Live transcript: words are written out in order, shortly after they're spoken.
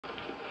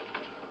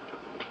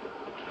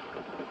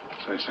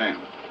Say,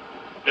 Sam.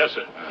 Yes,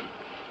 sir.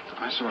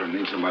 I sort of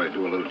need somebody to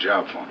do a little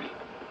job for me.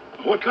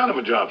 What kind of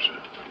a job, sir?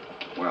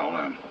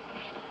 Well,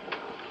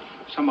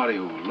 somebody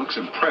who looks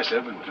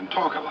impressive and can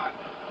talk a lot.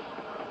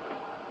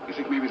 You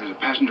think maybe there's a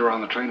passenger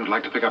on the train who'd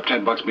like to pick up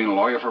 $10 being a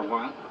lawyer for a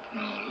while?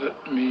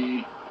 Let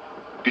me...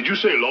 Did you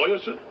say lawyer,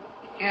 sir?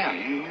 Yeah,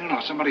 you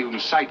know, somebody who can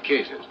cite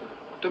cases.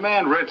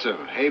 Demand writs of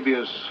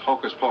habeas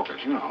hocus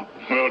pocus, you know.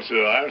 Well,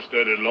 sir, I've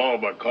studied law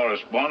by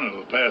correspondence for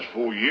the past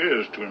 4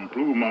 years to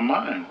improve my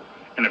mind.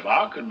 And if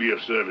I could be of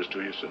service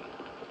to you, sir.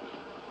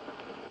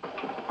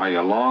 Are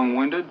you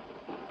long-winded?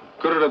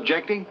 Good at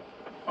objecting?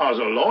 I was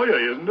a lawyer,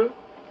 isn't it?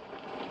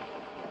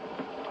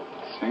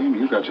 Sam,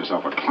 you got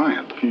yourself a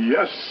client.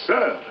 Yes,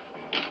 sir.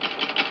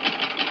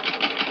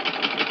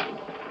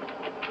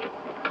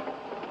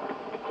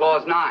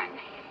 Clause 9.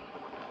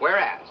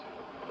 Whereas,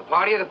 the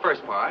party of the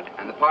first part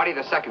and the party of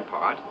the second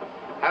part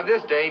have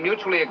this day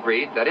mutually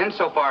agreed that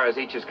insofar as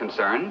each is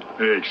concerned...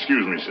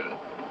 Excuse me, sir.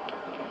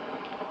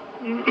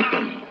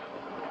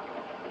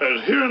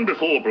 As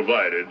hereinbefore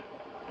provided,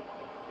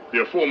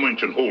 the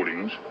aforementioned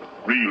holdings,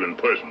 real and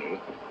personal,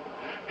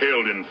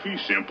 held in fee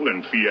simple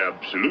and fee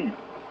absolute,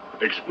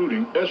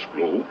 excluding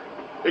escrow,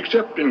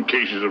 except in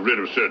cases of writ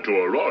of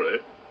certiorari,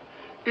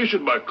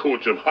 issued by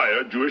courts of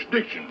higher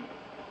jurisdiction,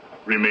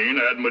 remain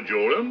ad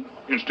majorem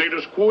in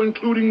status quo,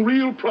 including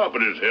real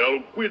properties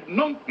held quid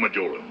nunc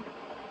majorem.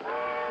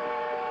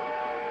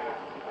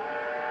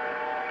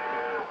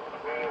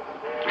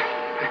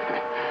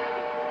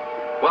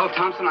 Well,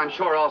 Thompson, I'm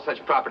sure all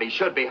such property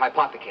should be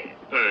hypothecated.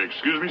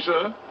 Excuse me,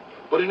 sir?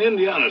 But in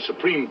Indiana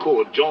Supreme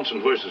Court,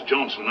 Johnson versus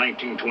Johnson,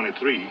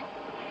 1923,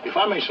 if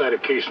I may cite a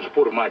case in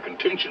support of my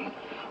contention,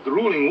 the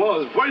ruling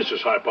was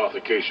versus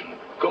hypothecation,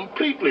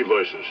 completely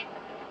versus.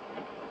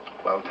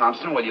 Well,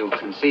 Thompson, will you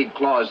concede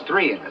Clause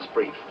 3 in this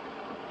brief?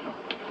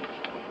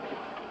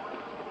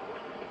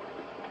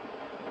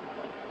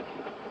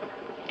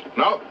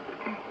 No.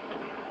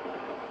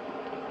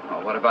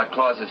 Well, what about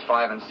Clauses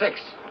 5 and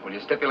 6? Will you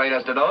stipulate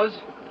as to those?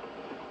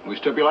 We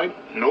stipulate?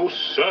 No,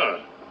 sir.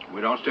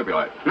 We don't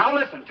stipulate. Now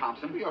listen,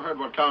 Thompson. You heard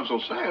what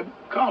counsel said.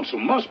 Counsel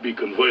must be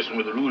conversant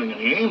with the ruling in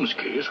the Ames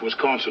case,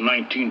 Wisconsin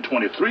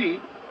 1923.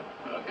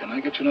 Can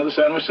I get you another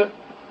sandwich, sir?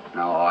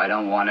 No, I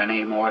don't want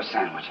any more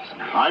sandwiches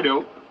now. I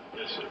do.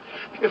 Yes, sir.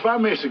 If I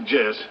may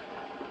suggest,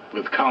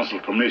 with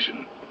counsel's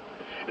permission,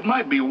 it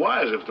might be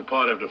wise if the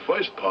party of the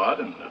first part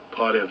and the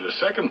party of the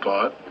second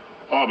part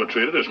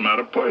arbitrated this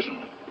matter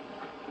personally.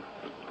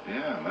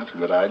 Yeah, that's a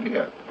good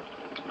idea.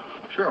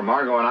 Sure,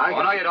 Margot and I...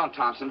 Oh, no, you don't,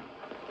 Thompson.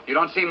 You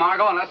don't see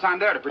Margot unless I'm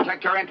there to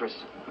protect her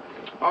interests.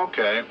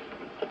 Okay.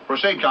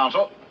 Proceed,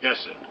 counsel. Yes,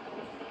 sir.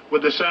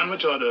 With the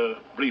sandwich or the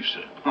brief,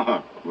 sir?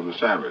 With the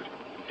sandwich.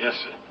 Yes,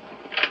 sir.